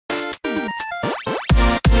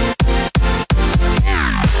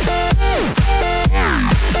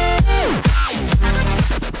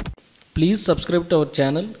Please subscribe to our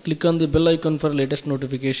channel, click on the bell icon for latest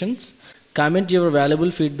notifications, comment your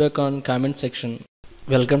valuable feedback on comment section.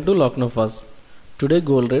 Welcome to Lucknow Fuzz. Today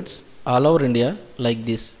gold rates all over India like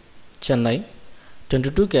this. Chennai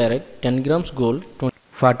 22 carat 10 grams gold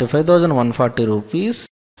 45,140 rupees.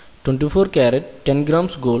 24 carat 10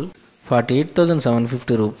 grams gold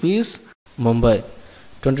 48,750 rupees. Mumbai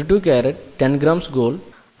 22 carat 10 grams gold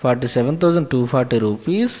 47,240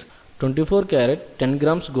 rupees. 24 carat 10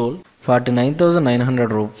 grams gold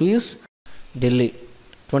 49,900 rupees. Delhi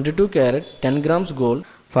 22 carat 10 grams gold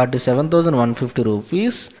 47,150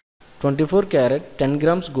 rupees. 24 carat 10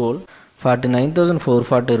 grams gold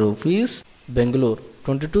 49,440 rupees. Bengalure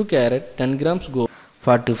 22 carat 10 grams gold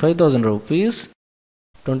 45,000 rupees.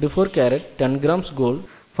 24 carat 10 grams gold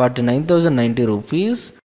 49,090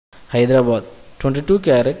 rupees. Hyderabad 22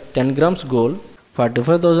 carat 10 grams gold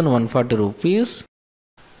 45,140 rupees.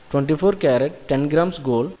 24 carat 10 grams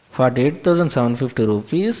gold 48,750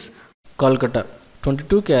 rupees. Kolkata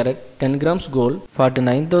 22 carat 10 grams gold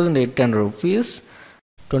 49,810 rupees.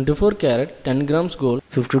 24 carat 10 grams gold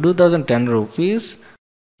 52,010 rupees.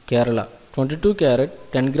 Kerala 22 carat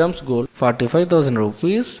 10 grams gold 45,000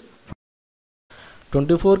 rupees.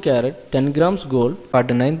 24 carat 10 grams gold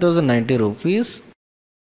 49,090 rupees.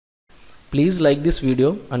 Please like this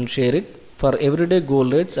video and share it. For everyday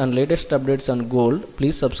gold rates and latest updates on gold,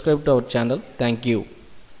 please subscribe to our channel. Thank you.